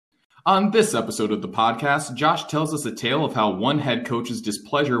On this episode of the podcast, Josh tells us a tale of how one head coach's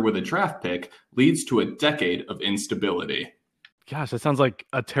displeasure with a draft pick leads to a decade of instability. Gosh, that sounds like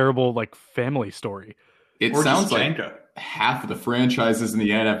a terrible family story. It sounds like half of the franchises in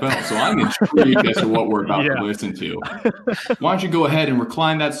the NFL, so I'm intrigued as to what we're about to listen to. Why don't you go ahead and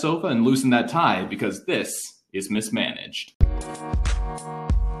recline that sofa and loosen that tie, because this is Mismanaged.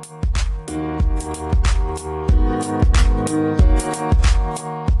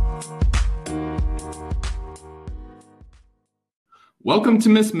 Welcome to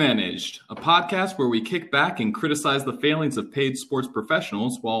Mismanaged, a podcast where we kick back and criticize the failings of paid sports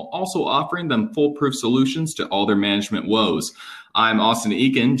professionals while also offering them foolproof solutions to all their management woes. I'm Austin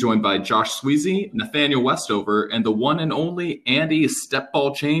Eakin, joined by Josh Sweezy, Nathaniel Westover, and the one and only Andy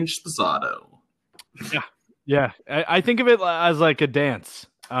Stepball Change Sposato. Yeah. I think of it as like a dance,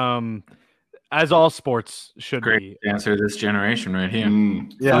 as all sports should be. Great dancer this generation right here.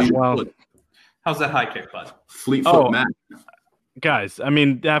 How's that high kick, bud? Fleetfoot Mac. Guys, I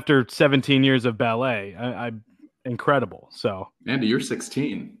mean, after 17 years of ballet, I'm incredible. So, Andy, you're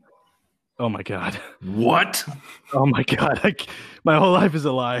 16. Oh my God. What? Oh my God. My whole life is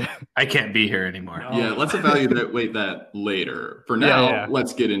a lie. I can't be here anymore. Yeah, let's evaluate that later. For now,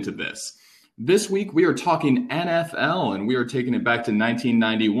 Let's get into this. This week, we are talking NFL, and we are taking it back to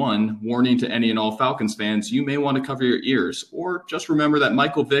 1991. Warning to any and all Falcons fans, you may want to cover your ears, or just remember that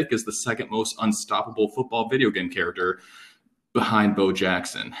Michael Vick is the second most unstoppable football video game character behind Bo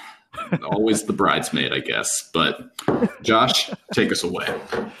Jackson. Always the bridesmaid, I guess. But Josh, take us away.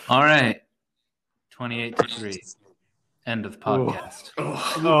 All right. 28-3. End of podcast.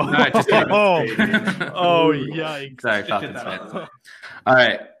 Oh, right, just kidding. Yikes. Sorry, Falcons fans. All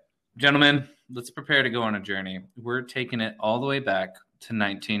right, gentlemen, let's prepare to go on a journey. We're taking it all the way back to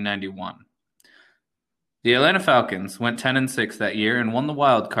 1991. The Atlanta Falcons went 10-6 that year and won the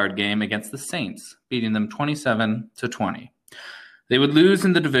wild card game against the Saints, beating them 27-20. They would lose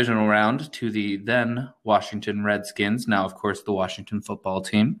in the divisional round to the then Washington Redskins, now, of course, the Washington football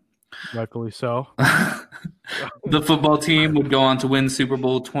team. Rightfully so. The football team would go on to win Super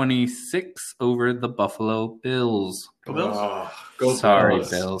Bowl 26 over the Buffalo Bills. Go Bills. Go Sorry, Bills.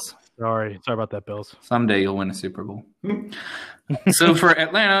 Bills. Sorry about that, Bills. Someday you'll win a Super Bowl. So for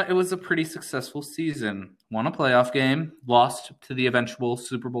Atlanta, it was a pretty successful season. Won a playoff game, lost to the eventual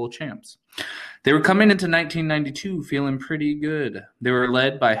Super Bowl champs. They were coming into 1992 feeling pretty good. They were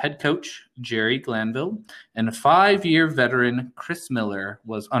led by head coach Jerry Glanville, and a 5-year veteran Chris Miller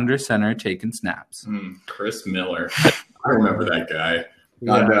was under center taking snaps. Chris Miller. I remember that guy.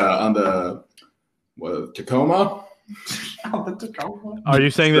 On the Tacoma? Are you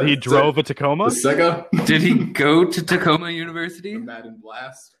saying that he drove a Tacoma? The Sega? Did he go to Tacoma University? Madden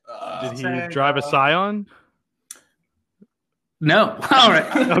Blast? Did he drive a Scion? No. All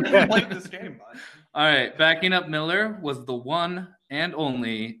right. Okay. Played this game, bud. All right. Backing up Miller was the one and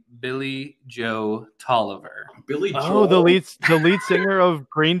only Billy Joe Tolliver. Billy Joel? Oh, the lead singer of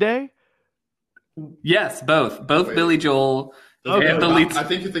Green Day? Yes, both Wait. Billy Joel and the lead. I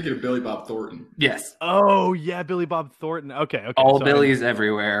think you're thinking of Billy Bob Thornton. Yes. Oh, yeah, Billy Bob Thornton. Okay. All sorry. Billies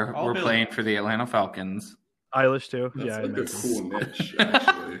everywhere All were Billy. playing for the Atlanta Falcons. Eilish, too. That's Yeah, I like a imagine. cool niche,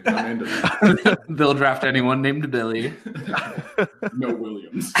 actually. I'm into that. They'll draft anyone named Billy. No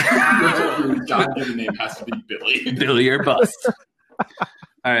Williams. Your God-given name has to be Billy. Billy or bust.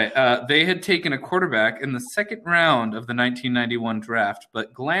 All right. They had taken a quarterback in the second round of the 1991 draft,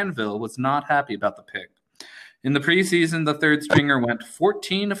 but Glanville was not happy about the pick. In the preseason, the third stringer went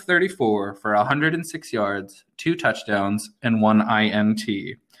 14 of 34 for 106 yards, 2 touchdowns, and 1 INT.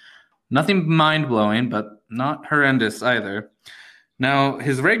 Nothing mind-blowing, but not horrendous either. Now,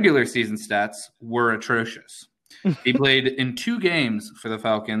 his regular season stats were atrocious. He played in 2 games for the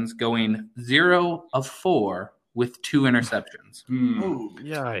Falcons, going 0 of 4 with 2 interceptions. Ooh.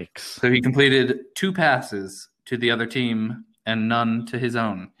 Yikes. So he completed 2 passes to the other team and none to his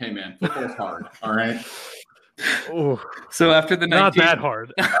own. Hey, man, football's hard, all right? Oh, So after the not that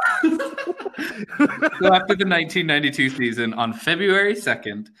hard. So after the 1992 season, on February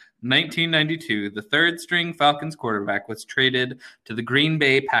 2nd, 1992, the third-string Falcons quarterback was traded to the Green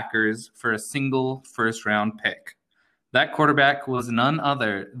Bay Packers for a single first-round pick. That quarterback was none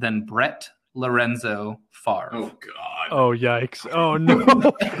other than Brett Lorenzo Favre. Oh, God. Oh, yikes. Oh, no.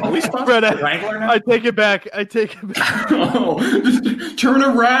 Are we supposed Brett, to Wrangler now? I take it back. Oh, turn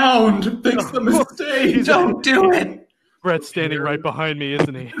around. Fix the mistake. Don't do it! Brett's standing right behind me,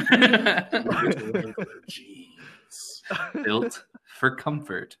 isn't he? Jeez. Built for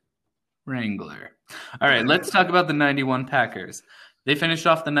comfort. Wrangler. All right, let's talk about the 91 Packers. They finished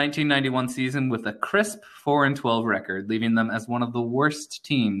off the 1991 season with a crisp 4-12 record, leaving them as one of the worst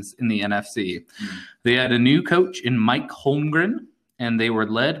teams in the NFC. They had a new coach in Mike Holmgren, and they were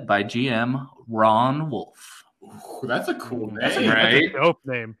led by GM Ron Wolf. Ooh, that's a cool name. Right? That's a dope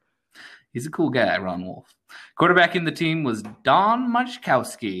name. He's a cool guy, Ron Wolf. Quarterbacking the team was Don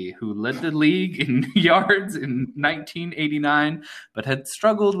Majkowski, who led the league in yards in 1989, but had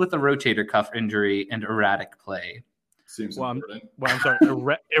struggled with a rotator cuff injury and erratic play. Seems important. I'm sorry.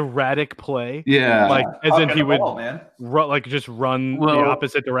 Erratic play. Yeah, like as in he would just run the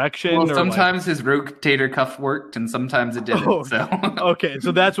opposite direction. Well, sometimes his rotator cuff worked, and sometimes it didn't. Oh, so okay,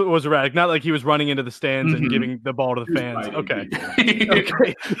 so that's what was erratic. Not like he was running into the stands and giving the ball to the fans. Okay.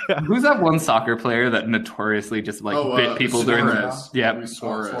 Okay. Yeah. Who's that one soccer player that notoriously just bit people during the? Yeah,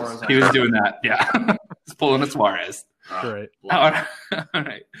 Suarez. He was doing that. Yeah, he's pulling a Suarez. Great. All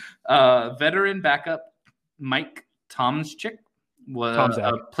right. Veteran backup Mike Tomczyk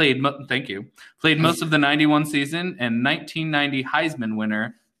played most of the 91 season, and 1990 Heisman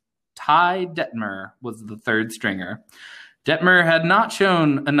winner Ty Detmer was the third stringer. Detmer had not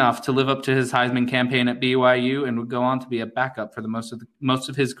shown enough to live up to his Heisman campaign at BYU and would go on to be a backup for the most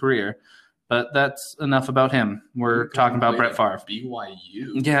of his career. But that's enough about him. We're talking about Brett Favre.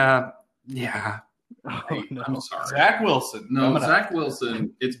 BYU. Yeah. Oh, no. I'm sorry. Zach Wilson. No, Zach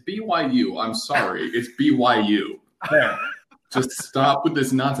Wilson. It's BYU. I'm sorry. It's BYU. There. Just stop with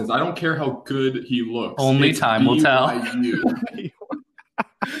this nonsense. I don't care how good he looks. Only time will tell. BYU.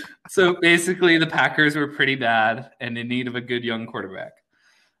 So basically, the Packers were pretty bad and in need of a good young quarterback.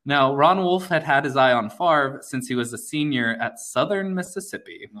 Now, Ron Wolf had his eye on Favre since he was a senior at Southern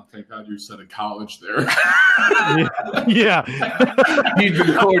Mississippi. Oh, thank God you said a college there. Yeah. He'd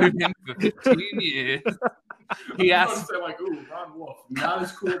recorded him for 15 years. He asked, say ooh, Ron Wolf, not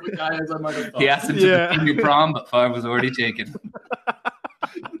as cool of a guy as I might have thought. He asked him to the senior prom, but Favre was already taken.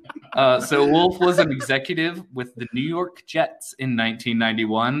 So Wolf was an executive with the New York Jets in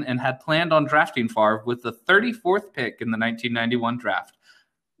 1991 and had planned on drafting Favre with the 34th pick in the 1991 draft,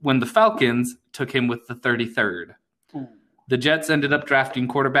 when the Falcons took him with the 33rd. Ooh. The Jets ended up drafting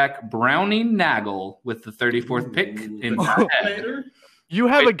quarterback Browning Nagel with the 34th pick instead. You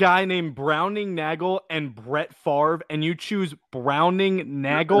have a guy named Browning Nagel and Brett Favre, and you choose Browning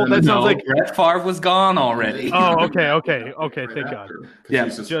Nagel? That sounds like Brett Favre was gone already. Oh, okay. Thank God. Yeah,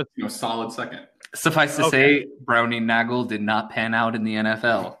 he's just solid second. Suffice to say, Browning Nagel did not pan out in the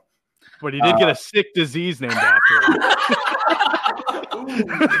NFL. But he did get a sick disease named after him.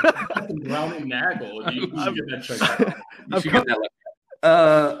 Browning Nagel. You should get that checked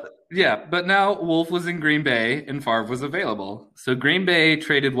out. Yeah, but now Wolf was in Green Bay and Favre was available. So Green Bay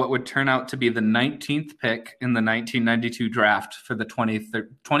traded what would turn out to be the 19th pick in the 1992 draft for the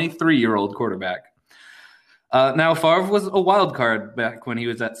 23-year-old quarterback. Now, Favre was a wild card back when he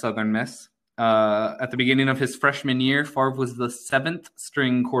was at Southern Miss. At the beginning of his freshman year, Favre was the 7th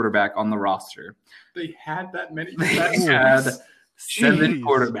string quarterback on the roster. They had that many? They had 7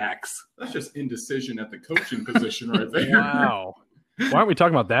 quarterbacks. That's just indecision at the coaching position right there. Wow. Why aren't we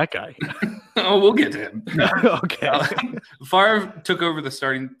talking about that guy? Oh, we'll get to him. Okay. Favre took over the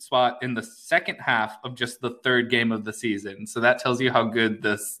starting spot in the second half of just the third game of the season. So that tells you how good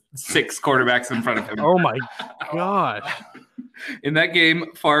the 6 quarterbacks in front of him. Oh, my God. In that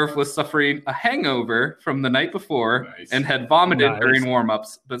game, Favre was suffering a hangover from the night before and had vomited during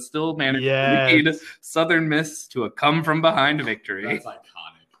warm-ups, but still managed to lead Southern Miss to a come-from-behind victory. That's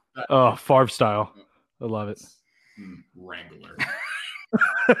iconic. Oh, Favre style. I love it. Wrangler.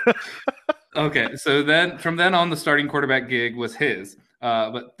 Okay, so then from then on, the starting quarterback gig was his.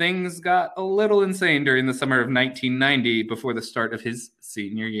 But things got a little insane during the summer of 1990 before the start of his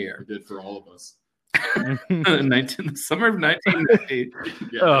senior year. It did for all of us. The summer of 1990.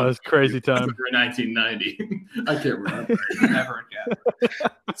 Yeah, oh, it's crazy time. 1990. I can't remember. Never again.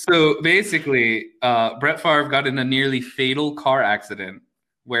 So basically, Brett Favre got in a nearly fatal car accident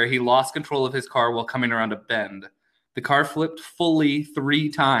where he lost control of his car while coming around a bend. The car flipped fully 3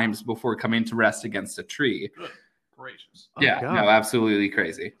 times before coming to rest against a tree. Good gracious. Yeah, no, absolutely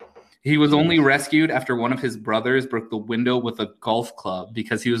crazy. He was only rescued after one of his brothers broke the window with a golf club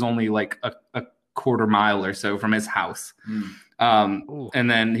because he was only like a quarter mile or so from his house. And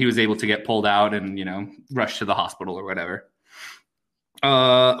then he was able to get pulled out and, rushed to the hospital or whatever.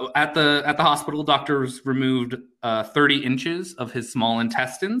 At the hospital, doctors removed 30 inches of his small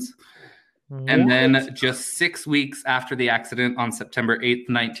intestines. And then just 6 weeks after the accident on September 8th,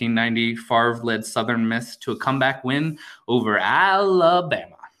 1990, Favre led Southern Miss to a comeback win over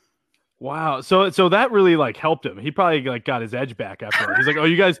Alabama. Wow. So that really like helped him. He probably like got his edge back after that. He's like, "Oh,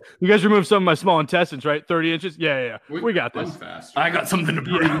 you guys removed some of my small intestines, right? 30 inches? Yeah. We got this." Fast. I got something to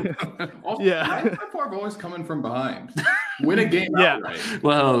prove. Also, Yeah. Brett Favre always coming from behind. Win a game Yeah. outright.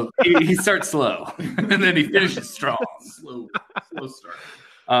 Well, he starts slow, and then he finishes strong. Slow start.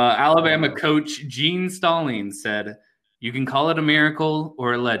 Alabama coach Gene Stallings said, "You can call it a miracle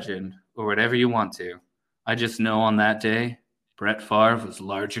or a legend or whatever you want to. I just know on that day, Brett Favre was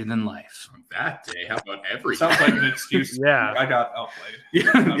larger than life." That day, how about every Sounds like an excuse. Yeah. I got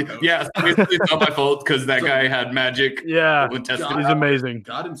outplayed. Yeah, it's not my fault because that guy had magic. Yeah. Intestines. He's amazing.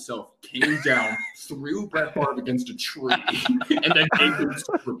 God himself came down, threw Brett Favre against a tree, and then gave him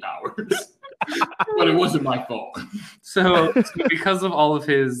superpowers. But it wasn't my fault. So because of all of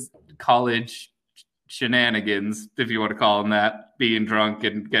his college shenanigans, if you want to call them that, being drunk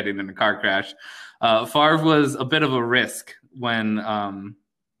and getting in a car crash, Favre was a bit of a risk when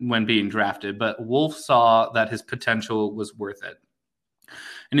being drafted, but Wolf saw that his potential was worth it.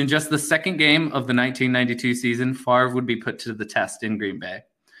 And in just the second game of the 1992 season, Favre would be put to the test in Green Bay.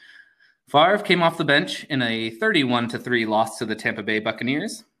 Favre came off the bench in a 31-3 loss to the Tampa Bay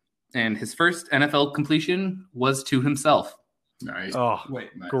Buccaneers, and his first NFL completion was to himself. Nice. Oh, Wait,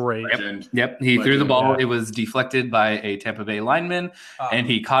 Nice. great. Legend. Yep, he threw the ball. Yeah. It was deflected by a Tampa Bay lineman, and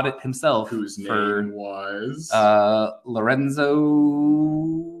he caught it himself. Whose for name was? Lorenzo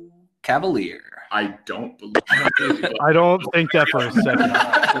Cavalier. I don't believe. I don't think that for a second.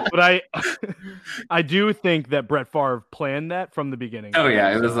 But I do think that Brett Favre planned that from the beginning. Oh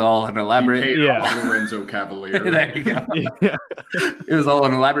yeah, it was all an elaborate. Lorenzo Cavalier. There you go. Yeah. It was all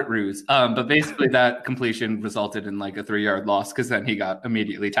an elaborate ruse. But basically, that completion resulted in like a 3-yard loss because then he got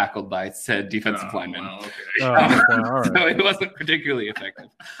immediately tackled by said defensive lineman. Well, okay. Oh, well, all right. So it wasn't particularly effective.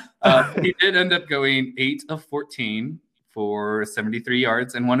 He did end up going 8 of 14 for 73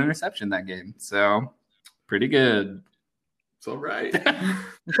 yards and 1 interception that game. So pretty good. It's all right.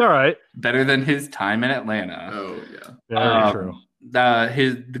 It's all right. Better than his time in Atlanta. Oh yeah. Very true.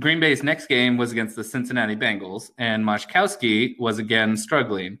 The Green Bay's next game was against the Cincinnati Bengals, and Moshkowski was again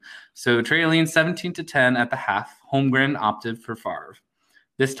struggling. So trailing 17-10 at the half, Holmgren opted for Favre.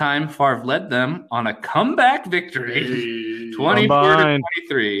 This time, Favre led them on a comeback victory,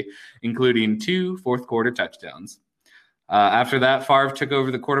 24-23, including 2 fourth-quarter touchdowns. After that, Favre took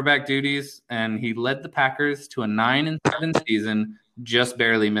over the quarterback duties, and he led the Packers to a 9-7 season, just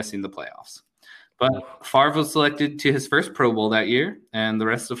barely missing the playoffs. But Favre was selected to his first Pro Bowl that year, and the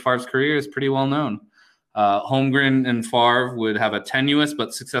rest of Favre's career is pretty well known. Holmgren and Favre would have a tenuous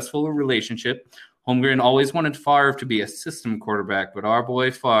but successful relationship. Holmgren always wanted Favre to be a system quarterback, but our boy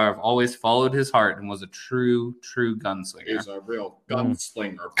Favre always followed his heart and was a true gunslinger. He's a real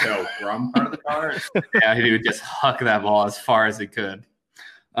gunslinger, Pilgrim. Part of the card. Yeah, he would just huck that ball as far as he could.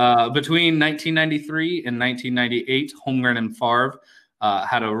 Between 1993 and 1998, Holmgren and Favre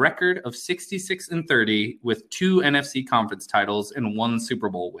had a record of 66-30 with 2 NFC conference titles and 1 Super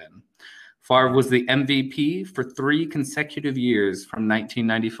Bowl win. Favre was the MVP for 3 consecutive years from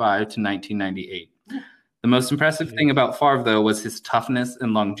 1995 to 1998. The most impressive thing about Favre, though, was his toughness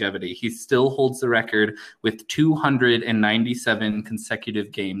and longevity. He still holds the record with 297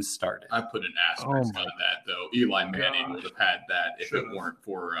 consecutive games started. I put an asterisk on that, though. Eli Manning would have had that if it weren't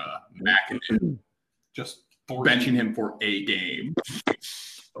for McIntyre Just benching him for a game.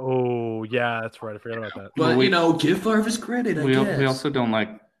 Oh, yeah, that's right. I forgot about that. But, give Favre his credit, I guess. We also don't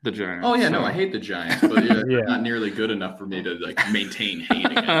like the Giants. Oh, yeah, no, I hate the Giants, but they're not nearly good enough for me to maintain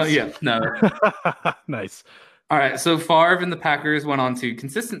hating it. Nice. All right, so Favre and the Packers went on to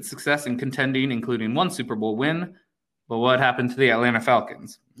consistent success in contending, including 1 Super Bowl win. But what happened to the Atlanta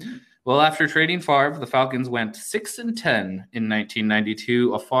Falcons? Well, after trading Favre, the Falcons went 6-10 in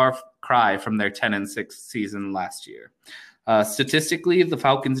 1992, a far cry from their 10-6 season last year. Statistically, the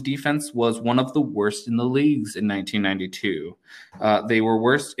Falcons' defense was one of the worst in the leagues in 1992. They were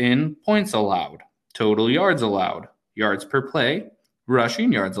worst in points allowed, total yards allowed, yards per play,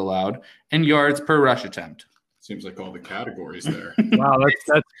 rushing yards allowed, and yards per rush attempt. Seems like all the categories there. Wow,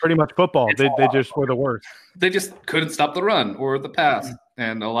 that's pretty much football. They just were the worst. They just couldn't stop the run or the pass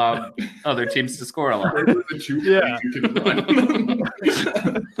and allowed other teams to score a lot. Yeah. You can run.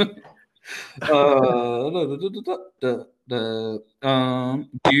 Do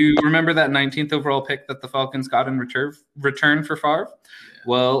you remember that 19th overall pick that the Falcons got in return for Favre? Yeah.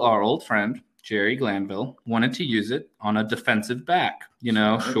 Well, our old friend Jerry Glanville wanted to use it on a defensive back,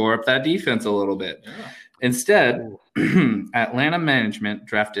 shore up that defense a little bit. Yeah. Instead, Atlanta management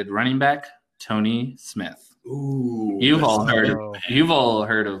drafted running back Tony Smith. Ooh, you've all heard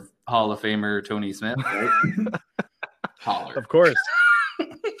of Hall of Famer Tony Smith, right? Of course.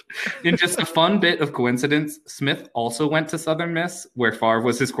 In just a fun bit of coincidence, Smith also went to Southern Miss, where Favre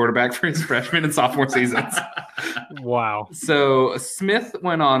was his quarterback for his freshman and sophomore seasons. Wow. So Smith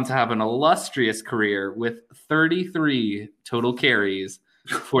went on to have an illustrious career with 33 total carries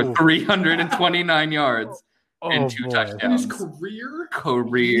for 329 yards and 2 touchdowns. His career?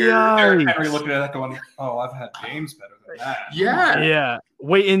 Henry looking at that going, oh, I've had games better than that. Yeah.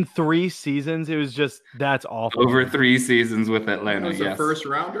 Wait, in 3 seasons, it was just that's awful. Over 3 seasons with Atlanta. He was a first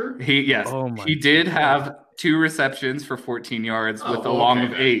rounder? He did have 2 receptions for 14 yards with a long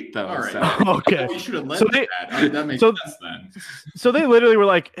of 8, though. All right. So. Okay. You should have led that. That makes sense then. So they literally were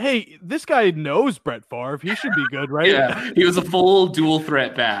like, hey, this guy knows Brett Favre. He should be good, right? Yeah. He was a full dual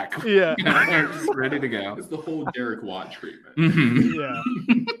threat back. Yeah. Just ready to go. It's the whole Derek Watt treatment. Mm-hmm. Yeah.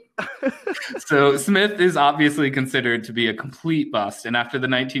 So Smith is obviously considered to be a complete bust, and after the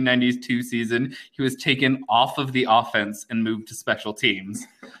 1992 season, he was taken off of the offense and moved to special teams.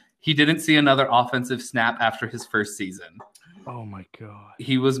 He didn't see another offensive snap after his first season. Oh my God.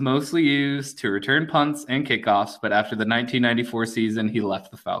 He was mostly used to return punts and kickoffs, but after the 1994 season, he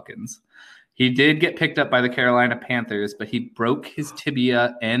left the Falcons. He did get picked up by the Carolina Panthers, but he broke his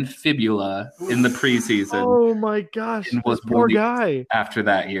tibia and fibula in the preseason. Oh my gosh, and was poor guy. After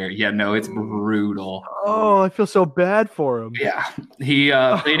that year. Yeah, no, it's brutal. Oh, I feel so bad for him. Yeah. He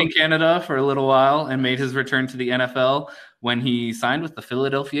played in Canada for a little while and made his return to the NFL when he signed with the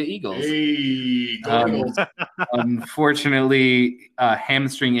Philadelphia Eagles. Hey, unfortunately, a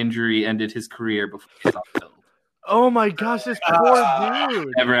hamstring injury ended his career before he was on the field. Oh my gosh, this poor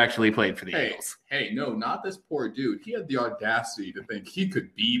dude. Never actually played for the Eagles. Hey, no, not this poor dude. He had the audacity to think he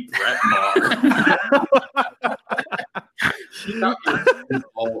could beat Brett Favre. He thought he was his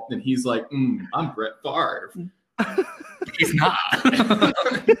fault, and he's like, I'm Brett Favre. He's not.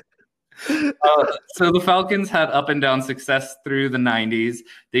 So the Falcons had up and down success through the 90s.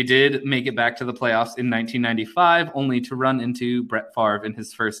 They did make it back to the playoffs in 1995, only to run into Brett Favre in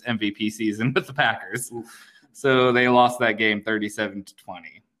his first MVP season with the Packers. So they lost that game 37-20.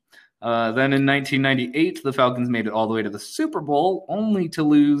 Then in 1998, the Falcons made it all the way to the Super Bowl, only to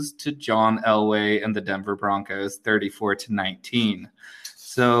lose to John Elway and the Denver Broncos 34-19.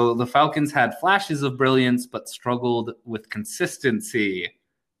 So the Falcons had flashes of brilliance, but struggled with consistency.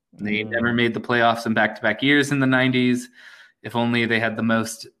 They never made the playoffs in back-to-back years in the 90s. If only they had the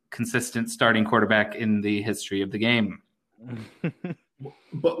most consistent starting quarterback in the history of the game.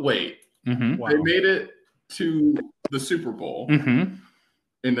 But wait, Wow. They made it to the Super Bowl in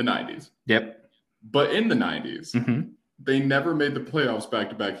the 90s. Yep. But in the 90s, they never made the playoffs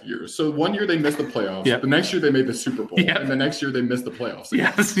back-to-back years. So one year they missed the playoffs. Yep. The next year they made the Super Bowl. Yep. And the next year they missed the playoffs.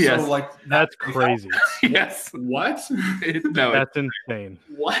 Yes. So, that's crazy. Yes. What? No, That's insane.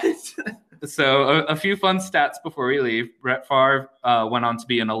 What? So a few fun stats before we leave. Brett Favre went on to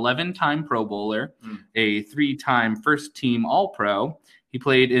be an 11-time Pro Bowler, a 3-time first-team All-Pro. He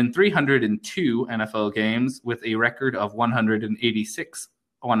played in 302 NFL games with a record of 186,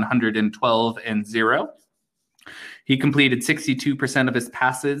 112, and 0. He completed 62% of his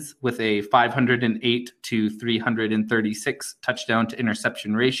passes with a 508 to 336 touchdown to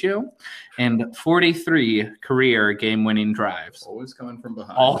interception ratio and 43 career game-winning drives. Always coming from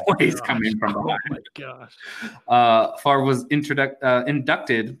behind. Always coming from behind. Oh my gosh. Favre was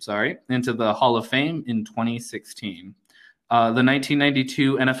inducted into the Hall of Fame in 2016. The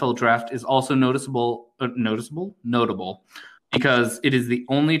 1992 NFL draft is also notable because it is the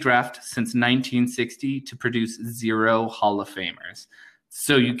only draft since 1960 to produce 0 Hall of Famers.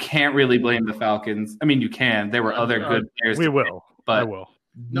 So you can't really blame the Falcons. I mean, you can. There were other good players. We will. But I will.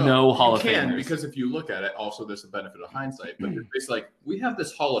 No Hall of Famers. Famers. Because if you look at it, also there's a benefit of hindsight. But it's like, we have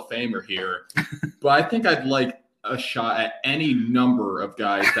this Hall of Famer here, but I think I'd like a shot at any number of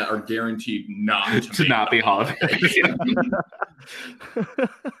guys that are guaranteed not to not be Hall of Famers.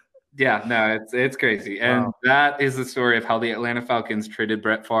 Yeah, no, it's crazy. And that is the story of how the Atlanta Falcons traded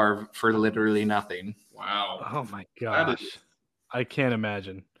Brett Favre for literally nothing. Wow. Oh my gosh. I can't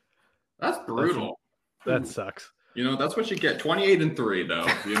imagine. That's brutal. That sucks. You know, that's what you get. 28-3, though.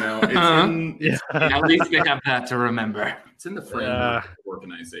 You know, At least they have that to remember. It's in the framework of the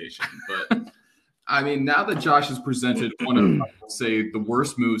organization. But I mean, now that Josh has presented one of, say, the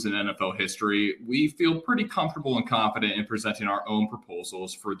worst moves in NFL history, we feel pretty comfortable and confident in presenting our own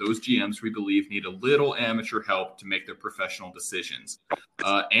proposals for those GMs we believe need a little amateur help to make their professional decisions.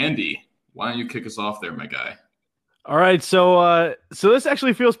 Andy, why don't you kick us off there, my guy? All right, so this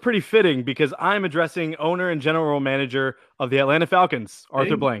actually feels pretty fitting because I'm addressing owner and general manager of the Atlanta Falcons,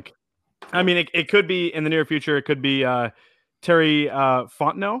 Arthur Blank. I mean, it could be in the near future. It could be Terry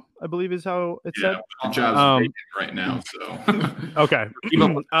Fontenot, I believe is how it's said. Job's right now, so okay.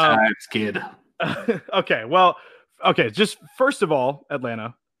 Kid. Okay, well, just first of all,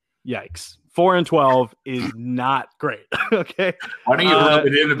 Atlanta, yikes. 4-12 is not great. Okay. Why don't you rub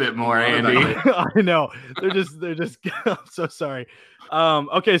it in a bit more, Andy? I know. They're just I'm so sorry.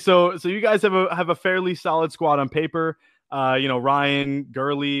 Okay, so you guys have a fairly solid squad on paper. Ryan,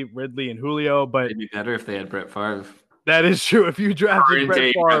 Gurley, Ridley, and Julio, but it'd be better if they had Brett Favre. That is true. If you drafted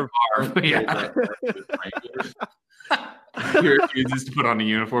Brett Favre. Yeah. He refuses to put on a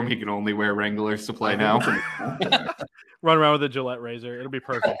uniform. He can only wear Wranglers to play now. Run around with a Gillette razor. It'll be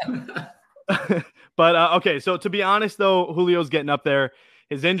perfect. But okay, so to be honest, though, Julio's getting up there.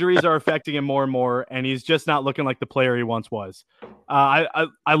 His injuries are affecting him more and more, and he's just not looking like the player he once was. I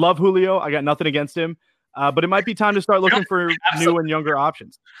love Julio. I got nothing against him, but it might be time to start looking for new and younger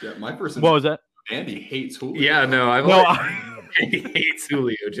options. Yeah, my person. What was that? Andy hates Julio. Yeah, no, he hates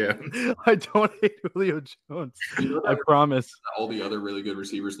Julio Jones. I don't hate Julio Jones. I promise. All the other really good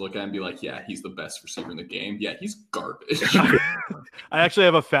receivers look at and be like, yeah, he's the best receiver in the game. Yeah, he's garbage. I actually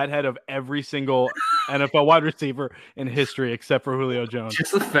have a fat head of every single NFL wide receiver in history except for Julio Jones.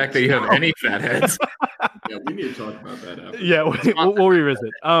 Just the fact that you have any fat heads. Yeah, we need to talk about that after. Yeah, we'll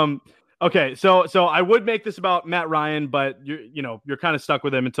revisit. Okay, so I would make this about Matt Ryan, but you're kind of stuck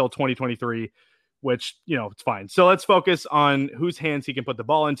with him until 2023. Which, it's fine. So let's focus on whose hands he can put the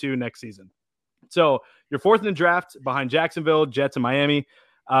ball into next season. So you're fourth in the draft behind Jacksonville, Jets, and Miami.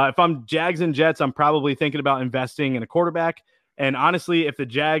 If I'm Jags and Jets, I'm probably thinking about investing in a quarterback. And honestly, if the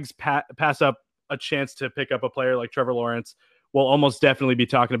Jags pass up a chance to pick up a player like Trevor Lawrence, we'll almost definitely be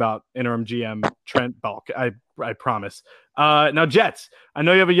talking about interim GM Trent Bulk. I promise. Now, Jets, I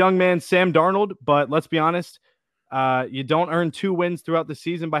know you have a young man, Sam Darnold, but let's be honest, you don't earn 2 wins throughout the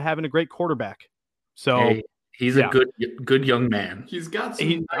season by having a great quarterback. So he's a good young man. He's got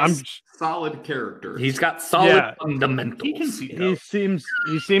some solid character. He's got solid fundamentals. He seems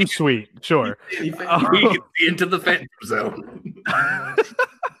sweet. Sure. He can see into the phantom zone.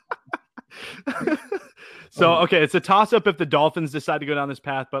 So, okay, it's a toss-up if the Dolphins decide to go down this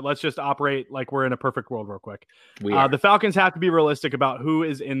path, but let's just operate like we're in a perfect world real quick. The Falcons have to be realistic about who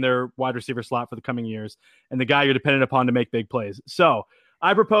is in their wide receiver slot for the coming years and the guy you're dependent upon to make big plays. So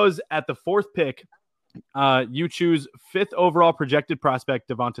I propose at the 4th pick, you choose 5th overall projected prospect,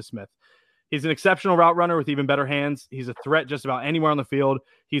 Devonta Smith. He's an exceptional route runner with even better hands. He's a threat just about anywhere on the field.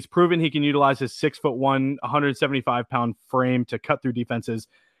 He's proven he can utilize his 6'1", 175-pound frame to cut through defenses.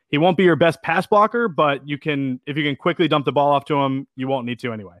 He won't be your best pass blocker, but if you can quickly dump the ball off to him, you won't need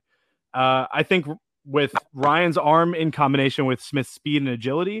to anyway. I think with Ryan's arm in combination with Smith's speed and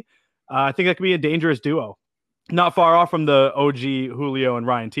agility, I think that could be a dangerous duo. Not far off from the OG Julio and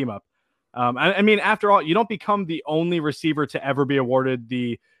Ryan team up. I mean, after all, you don't become the only receiver to ever be awarded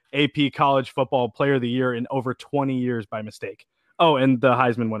the AP College Football Player of the Year in over 20 years by mistake. Oh, and the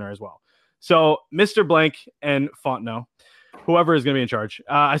Heisman winner as well. So, Mr. Blank and Fontenot, whoever is going to be in charge,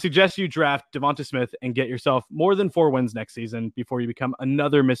 I suggest you draft Devonta Smith and get yourself more than 4 wins next season before you become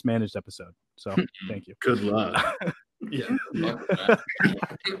another mismanaged episode. So, thank you. Good luck. Yeah.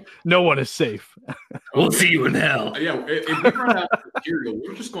 No one is safe. We'll see you in hell. Yeah, if we run out of material,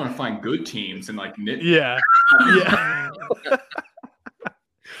 we're just going to find good teams and knit. Yeah. Yeah.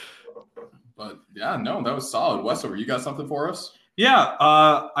 But yeah, no, that was solid. Westover, you got something for us? Yeah,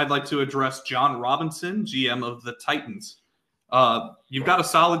 I'd like to address John Robinson, GM of the Titans. You've got a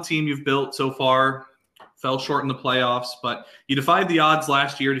solid team you've built so far. Fell short in the playoffs, but you defied the odds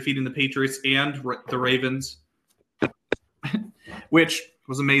last year, defeating the Patriots and the Ravens, which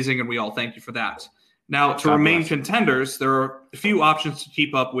was amazing, and we all thank you for that. Now, to remain contenders, there are a few options to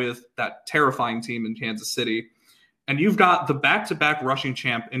keep up with that terrifying team in Kansas City. And you've got the back-to-back rushing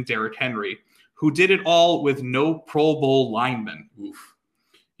champ in Derrick Henry, who did it all with no Pro Bowl linemen. Oof.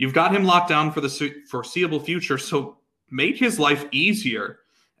 You've got him locked down for the foreseeable future, so make his life easier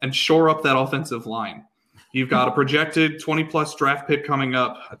and shore up that offensive line. You've got a projected 20-plus draft pick coming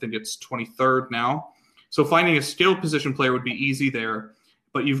up. I think it's 23rd now. So finding a skilled position player would be easy there.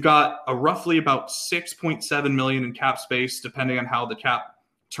 But you've got a roughly about $6.7 million in cap space, depending on how the cap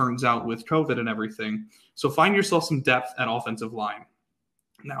turns out with COVID and everything. So find yourself some depth at offensive line.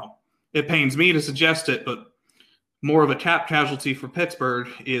 Now, it pains me to suggest it, but more of a cap casualty for Pittsburgh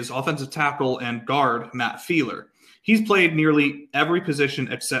is offensive tackle and guard Matt Fielder. He's played nearly every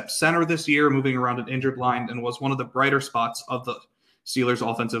position except center this year, moving around an injured line, and was one of the brighter spots of the Steelers'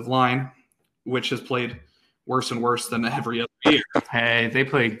 offensive line, which has played worse and worse than every other year. Hey, they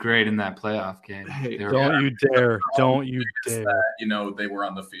played great in that playoff game. Hey, don't you dare. Don't you dare. That, they were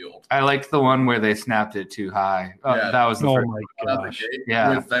on the field. I liked the one where they snapped it too high. That was the first. My gosh.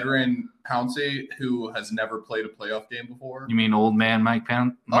 Yeah. With veteran Pouncey, who has never played a playoff game before. You mean old man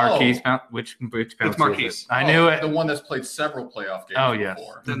Marquise Pouncey? Which it's Marquise. I knew it. The one that's played several playoff games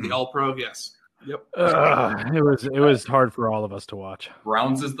before. Then the All-Pro, yes. Yep. It was hard for all of us to watch.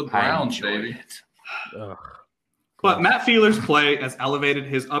 Browns is the Browns, baby. But Matt Fielder's play has elevated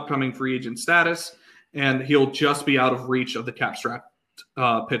his upcoming free agent status, and he'll just be out of reach of the cap-strapped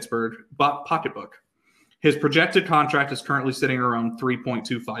Pittsburgh pocketbook. His projected contract is currently sitting around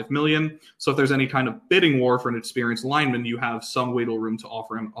 $3.25 million. So if there's any kind of bidding war for an experienced lineman, you have some wiggle room to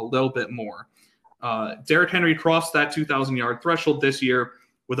offer him a little bit more. Derrick Henry crossed that 2,000-yard threshold this year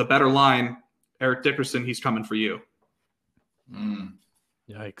with a better line. Eric Dickerson, he's coming for you.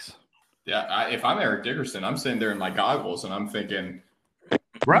 Yikes. Yeah, if I'm Eric Dickerson, I'm sitting there in my goggles and I'm thinking,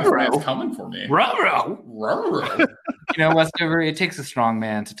 Ruh-roh. coming for me. Ruh-roh. Westover, it takes a strong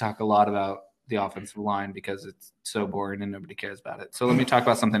man to talk a lot about the offensive line because it's so boring and nobody cares about it. So let me talk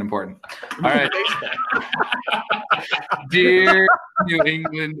about something important. All right. Dear New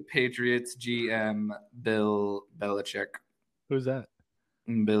England Patriots GM Bill Belichick. Who's that?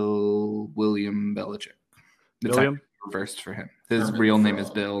 William Belichick. William? Reversed for him. His real name is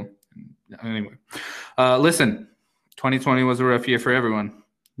Bill. Anyway. Listen, 2020 was a rough year for everyone.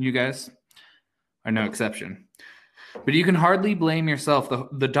 You guys are no exception. But you can hardly blame yourself.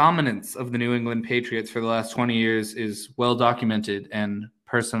 The dominance of the New England Patriots for the last 20 years is well documented and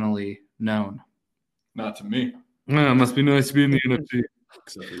personally known. Not to me. It must be nice to be in the NFC.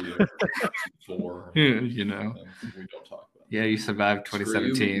 Except for Yeah, we don't talk about it. Yeah, you survived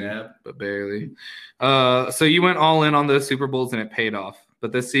 2017, you, but barely. So you went all in on those Super Bowls and it paid off.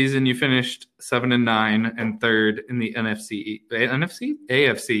 But this season you finished 7-9 and third in the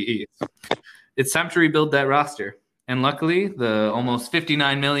AFC East. It's time to rebuild that roster. And luckily, the almost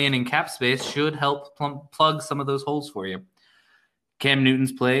 $59 million in cap space should help plug some of those holes for you. Cam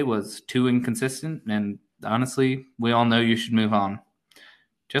Newton's play was too inconsistent, and honestly, we all know you should move on.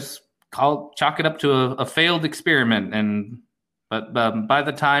 Just chalk it up to a failed experiment. But by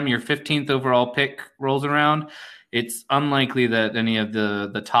the time your 15th overall pick rolls around, it's unlikely that any of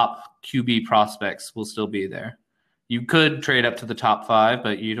the top QB prospects will still be there. You could trade up to the top 5,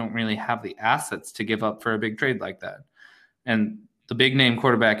 but you don't really have the assets to give up for a big trade like that. And the big name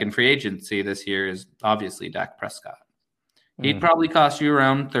quarterback in free agency this year is obviously Dak Prescott. He'd probably cost you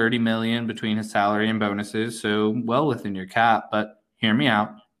around $30 million between his salary and bonuses, so well within your cap. But hear me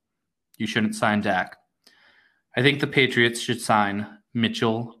out. You shouldn't sign Dak. I think the Patriots should sign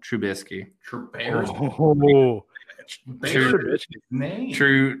Mitchell Trubisky. Trupatsky.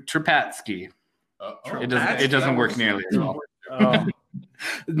 It doesn't work nearly as well. Pat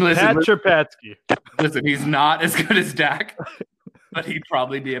Trupatsky. Listen, he's not as good as Dak, but he'd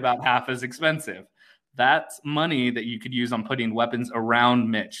probably be about half as expensive. That's money that you could use on putting weapons around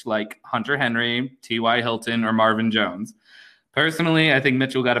Mitch, like Hunter Henry, T.Y. Hilton, or Marvin Jones. Personally, I think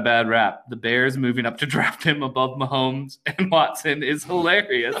Mitchell got a bad rap. The Bears moving up to draft him above Mahomes and Watson is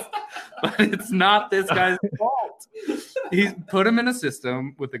hilarious, but it's not this guy's fault. He's put him in a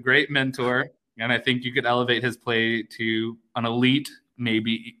system with a great mentor, and I think you could elevate his play to an elite,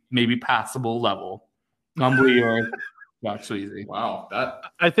 maybe passable level. Humbly yours, Josh Sweezy. Wow,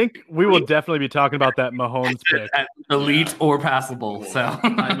 I think we will definitely be talking about that Mahomes pick. Elite or passable. So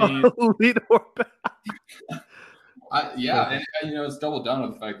I mean, elite or passable. And it's doubled down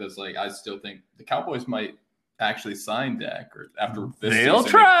on the fact that I still think the Cowboys might actually sign Dak or after this They'll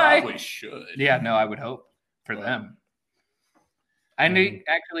season. try. They probably should. Yeah, no, I would hope for them.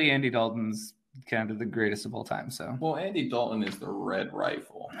 Actually, Andy Dalton's kind of the greatest of all time. So, well, Andy Dalton is the Red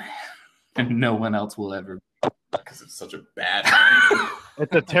Rifle, and no one else will ever, because it's such a bad name.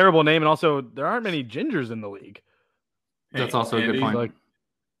 It's a terrible name, and also there aren't many gingers in the league. That's also a good point.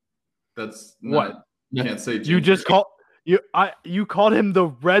 That's what you can't say. Ginger. You just you called him the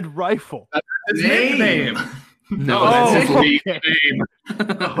Red Rifle. That's his nickname. No, that's his league name.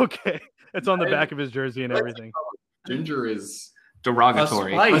 Okay, it's on the back of his jersey and everything. Ginger is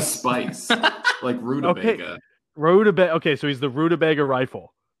derogatory. A spice. Like rutabaga. Rutabaga. Okay, so he's the Rutabaga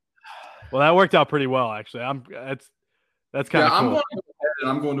Rifle. Well, that worked out pretty well, actually. That's kind of cool.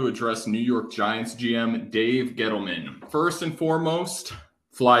 I'm going to address New York Giants GM Dave Gettleman. First and foremost,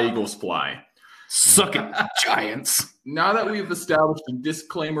 fly Eagles fly. Suck it, Giants. Now that we've established a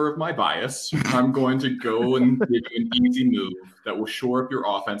disclaimer of my bias, I'm going to go and give you an easy move that will shore up your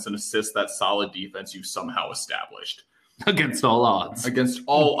offense and assist that solid defense you've somehow established. Against all odds. Against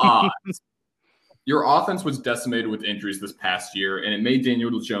all odds. Your offense was decimated with injuries this past year, and it made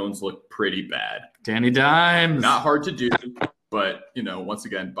Daniel Jones look pretty bad. Danny Dimes. Not hard to do, but, once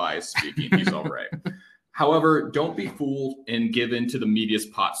again, bias speaking, he's all right. However, don't be fooled and give in to the media's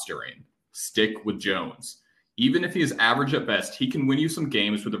pot stirring. Stick with Jones. Even if he is average at best, he can win you some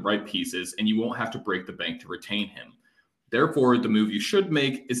games with the right pieces, and you won't have to break the bank to retain him. Therefore, the move you should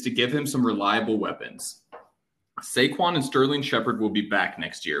make is to give him some reliable weapons. Saquon and Sterling Shepard will be back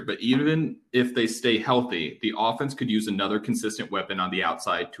next year, but even if they stay healthy, the offense could use another consistent weapon on the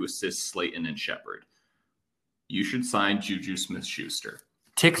outside to assist Slayton and Shepard. You should sign Juju Smith-Schuster.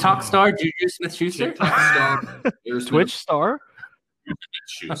 TikTok star Juju Smith-Schuster? TikTok star. Twitch star?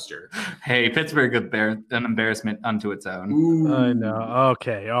 Schuster. Hey, Pittsburgh an embarrassment unto its own. Ooh. I know.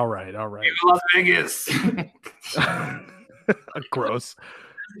 Okay. All right. Las Vegas. Gross.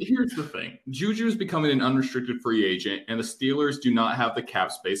 Here's the thing. Juju is becoming an unrestricted free agent, and the Steelers do not have the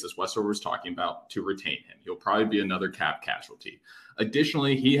cap space, as Westover was talking about, to retain him. He'll probably be another cap casualty.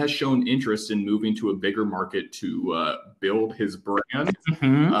 Additionally, he has shown interest in moving to a bigger market to build his brand.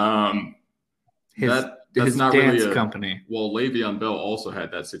 Mm-hmm. That's not really a company. Well, Le'Veon Bell also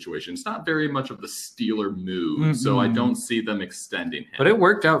had that situation. It's not very much of the Steeler move, so I don't see them extending him. But it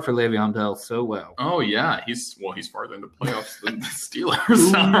worked out for Le'Veon Bell so well. Oh yeah, he's farther in the playoffs than the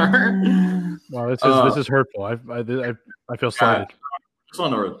Steelers are. Well, this is hurtful. I feel slighted. It's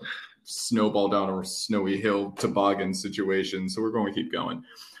on a snowball down a snowy hill toboggan situation, so we're going to keep going.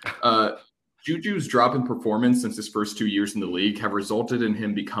 Juju's drop in performance since his first 2 years in the league have resulted in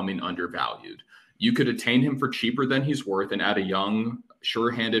him becoming undervalued. You could attain him for cheaper than he's worth and add a young,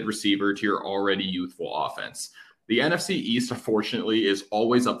 sure-handed receiver to your already youthful offense. The NFC East, unfortunately, is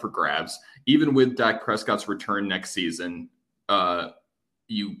always up for grabs. Even with Dak Prescott's return next season,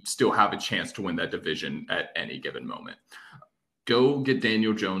 you still have a chance to win that division at any given moment. Go get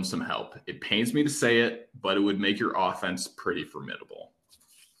Daniel Jones some help. It pains me to say it, but it would make your offense pretty formidable.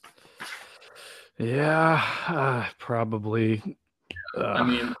 Yeah, probably. I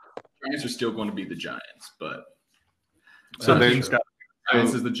mean, Giants are still going to be the Giants, but so Giants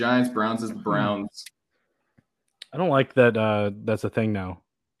is the Giants, Browns is the Browns. I don't like that. That's a thing now.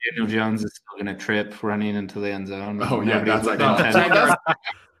 Daniel Jones is still going to trip running into the end zone. Oh yeah, that's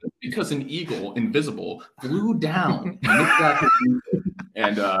because an eagle, invisible, flew down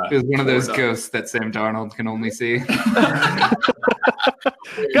and it was one of those ghosts that Sam Darnold can only see.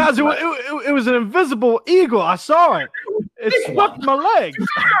 Guys, it was an invisible eagle. I saw it. It swept my leg.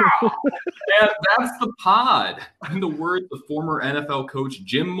 And that's the pod. In the words of former NFL coach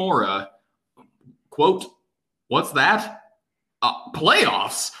Jim Mora, quote, "What's that?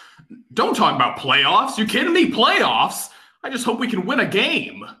 Playoffs? Don't talk about playoffs. You kidding me? Playoffs? I just hope we can win a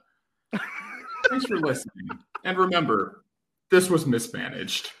game." Thanks for listening. And remember, this was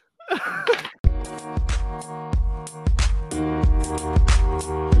mismanaged.